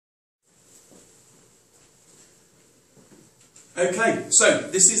Okay, so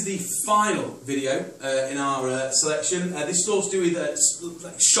this is the final video in our selection. This is all to do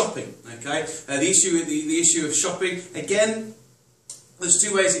with shopping. Okay, the issue of shopping. Again, there's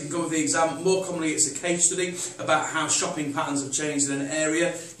two ways it can come with the exam. More commonly, it's a case study about how shopping patterns have changed in an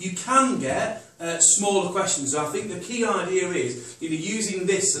area. You can get smaller questions. So I think the key idea is, using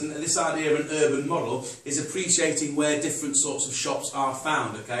this and this idea of an urban model is appreciating where different sorts of shops are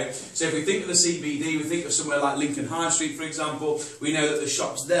found. Okay, so if we think of the CBD, we think of somewhere like Lincoln High Street, for example. We know that the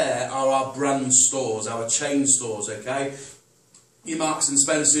shops there are our brand stores, our chain stores. Okay. Your Marks and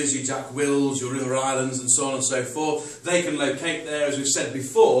Spencers, your Jack Wills, your River Islands and so on and so forth, they can locate there, as we've said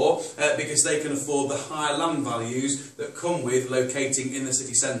before, because they can afford the high land values that come with locating in the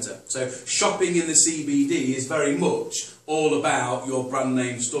city centre. So shopping in the CBD is very much all about your brand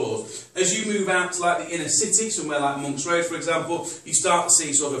name stores. As you move out to like the inner city, somewhere like Monks Road for example, you start to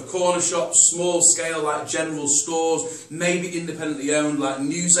see sort of corner shops, small scale like general stores, maybe independently owned like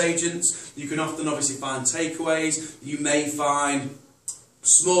newsagents. You can often obviously find takeaways. You may find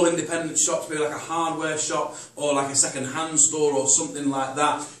small independent shops, maybe like a hardware shop or like a second-hand store or something like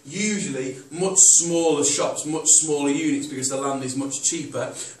that. Usually much smaller shops, much smaller units because the land is much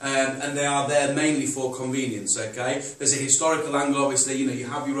cheaper, and they are there mainly for convenience. Okay, there's a historical angle, obviously. You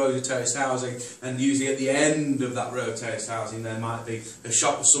have your rows of terraced housing, and usually at the end of that row of terraced housing there might be a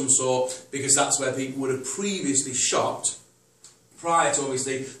shop of some sort, because that's where people would have previously shopped prior to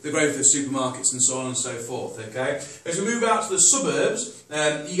obviously the growth of supermarkets and so on and so forth. Okay, as we move out to the suburbs,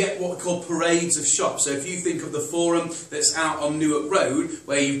 you get what we call parades of shops. So if you think of the Forum that's out on Newark Road,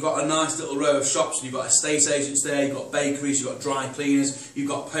 where you've got a nice little row of shops, and you've got estate agents there, you've got bakeries, you've got dry cleaners, you've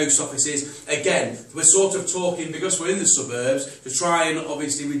got post offices. Again, we're sort of talking, because we're in the suburbs, to try and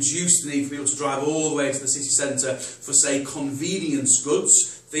obviously reduce the need for people to drive all the way to the city centre for, say, convenience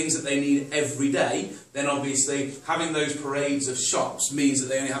goods, things that they need every day. Then obviously having those parades of shops means that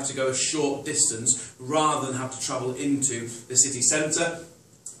they only have to go a short distance rather than have to travel into the city centre.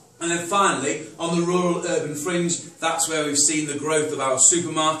 And then finally, on the rural urban fringe, that's where we've seen the growth of our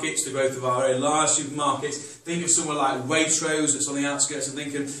supermarkets, the growth of our very large supermarkets. Think of somewhere like Waitrose that's on the outskirts of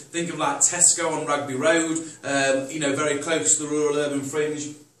Lincoln. Think of like Tesco on Rugby Road, very close to the rural urban fringe.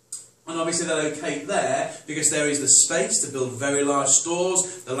 And obviously they locate there because there is the space to build very large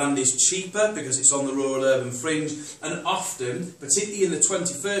stores. The land is cheaper because it's on the rural urban fringe, and often, particularly in the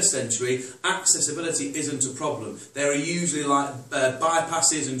 21st century, accessibility isn't a problem. There are usually like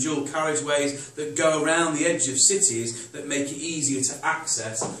bypasses and dual carriageways that go around the edge of cities that make it easier to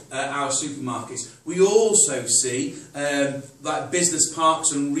access our supermarkets. We also see like business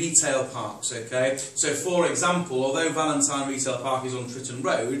parks and retail parks. Okay, so for example, although Valentine Retail Park is on Tritton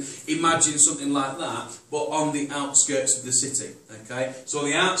Road, imagine something like that, but on the outskirts of the city. Okay, so on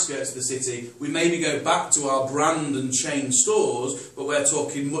the outskirts of the city, we maybe go back to our brand and chain stores, but we're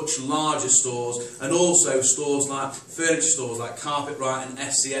talking much larger stores, and also stores like furniture stores like Carpetright and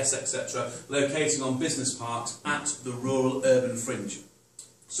SCS, etc., locating on business parks at the rural urban fringe.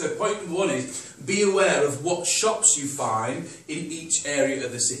 So point number one is, be aware of what shops you find in each area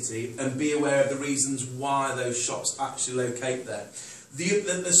of the city, and be aware of the reasons why those shops actually locate there.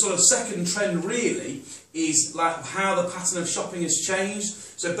 The sort of second trend really is like how the pattern of shopping has changed.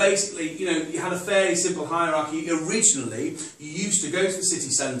 So basically, you had a fairly simple hierarchy. Originally, you used to go to the city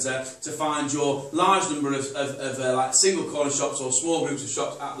centre to find your large number of like single corner shops or small groups of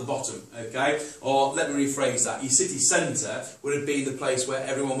shops at the bottom. Okay, or let me rephrase that: your city centre would have been the place where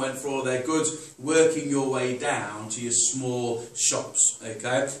everyone went for all their goods, working your way down to your small shops.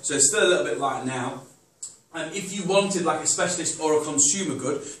 Okay, so it's still a little bit like now. And if you wanted like a specialist or a consumer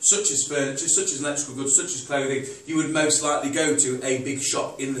good, such as furniture, such as electrical goods, such as clothing, you would most likely go to a big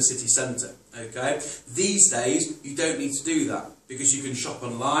shop in the city centre. Okay? These days, you don't need to do that, because you can shop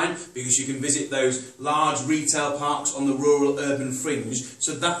online, because you can visit those large retail parks on the rural urban fringe.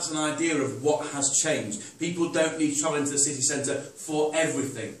 So that's an idea of what has changed. People don't need to travel into the city centre for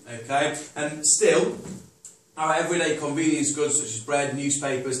everything. Okay? And still, our everyday convenience goods such as bread,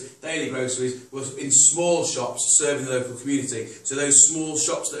 newspapers, daily groceries were in small shops serving the local community. So those small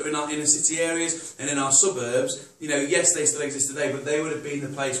shops that are in our inner city areas and in our suburbs, yes, they still exist today, but they would have been the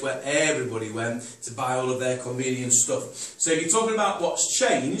place where everybody went to buy all of their convenience stuff. So if you're talking about what's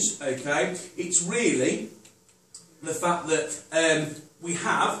changed, okay, it's really the fact that we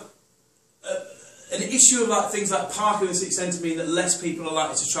have An issue of like things like parking in the city centre mean that less people are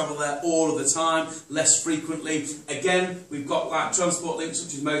likely to travel there all of the time, less frequently. Again, we've got like transport links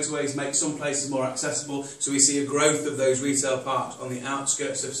such as motorways make some places more accessible, so we see a growth of those retail parks on the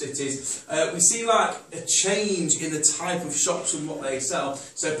outskirts of cities. We see like a change in the type of shops and what they sell.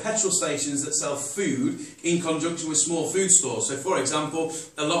 So petrol stations that sell food in conjunction with small food stores. So for example,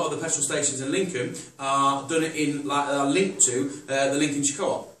 a lot of the petrol stations in Lincoln are done in like are linked to the Lincolnshire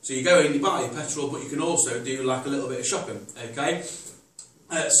Co-op. So you go in, you buy your petrol, but you can also do like a little bit of shopping, okay?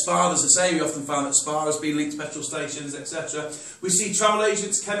 Spa does the same. We often find that Spa has been linked to petrol stations, etc. We see travel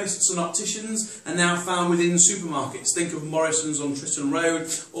agents, chemists and opticians are now found within supermarkets. Think of Morrison's on Tritton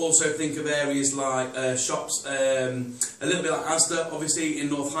Road. Also think of areas like shops, a little bit like Asda, obviously, in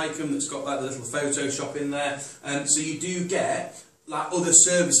North Highcombe, that's got like the little photo shop in there. So you do get like other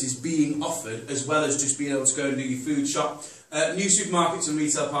services being offered as well as just being able to go and do your food shop. New supermarkets and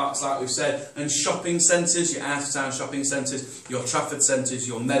retail parks, like we've said, and shopping centres, your out-of-town shopping centres, your Trafford centres,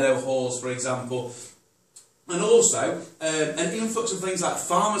 your Meadowhalls, for example. And also, an influx of things like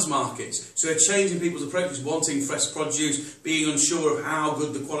farmers' markets, so a change in people's approaches, wanting fresh produce, being unsure of how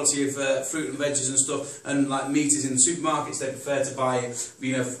good the quality of fruit and veggies and stuff, and like meat is in the supermarkets, they prefer to buy it,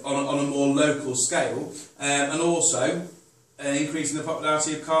 you know, on a more local scale. And also, an increase in the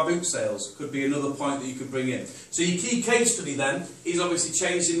popularity of car boot sales could be another point that you could bring in. So your key case study then is obviously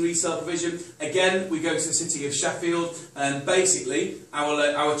change in retail provision. Again, we go to the city of Sheffield, and basically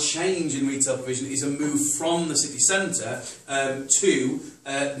our change in retail provision is a move from the city centre to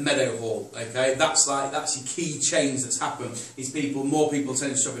Meadowhall. Okay, that's your key change that's happened. Is more people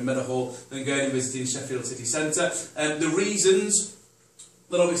tend to shop in Meadowhall than going and visiting Sheffield city centre. The reasons.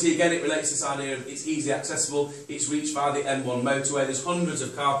 But obviously, again, it relates to this idea of it's easily accessible, it's reached via the M1 motorway, there's hundreds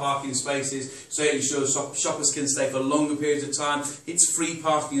of car parking spaces, so it ensures shoppers can stay for longer periods of time. It's free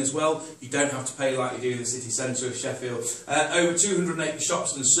parking as well, you don't have to pay like you do in the city centre of Sheffield. Over 280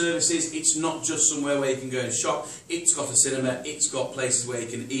 shops and services. It's not just somewhere where you can go and shop, it's got a cinema, it's got places where you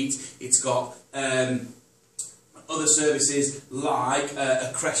can eat, it's got other services like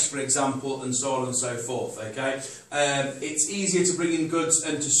a creche, for example, and so on and so forth. Okay, it's easier to bring in goods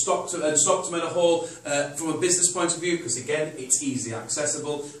and to stock to Meadowhall from a business point of view because again, it's easily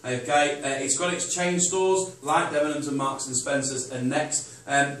accessible. Okay, it's got its chain stores like Debenhams and Marks and Spencers and Next.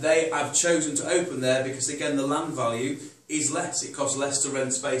 They have chosen to open there because again, the land value is less. It costs less to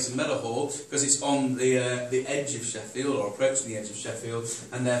rent space in Meadowhall because it's on the edge of Sheffield or approaching the edge of Sheffield,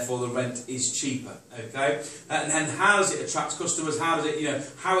 and therefore the rent is cheaper. Okay, and how does it attract customers? How does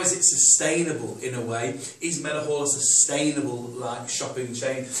it, how is it sustainable in a way? Is Meadowhall a sustainable like shopping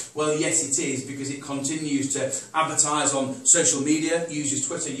chain? Well, yes, it is, because it continues to advertise on social media, uses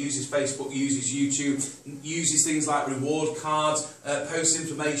Twitter, uses Facebook, uses YouTube, uses things like reward cards, posts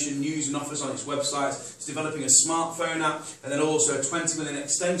information, news and offers on its website. It's developing a smartphone app, and then also a 20 million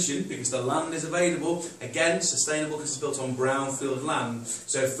extension because the land is available. Again, sustainable because it's built on brownfield land.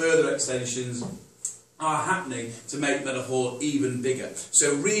 So further extensions are happening to make Meadowhall even bigger.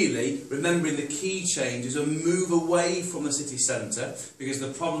 So really, remembering the key change is a move away from the city centre, because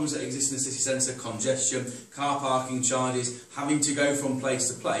the problems that exist in the city centre, congestion, car parking charges, having to go from place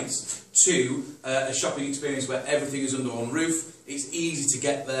to place, to a shopping experience where everything is under one roof. It's easy to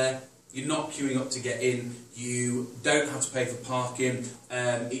get there. You're not queuing up to get in, you don't have to pay for parking,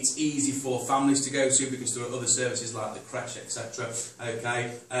 it's easy for families to go to because there are other services like the creche, etc.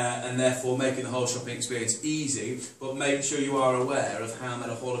 Okay, and therefore making the whole shopping experience easy, but make sure you are aware of how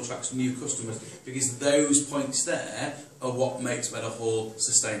Meadowhall attracts new customers, because those points there are what makes Meadowhall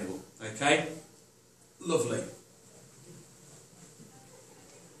sustainable. Okay, lovely.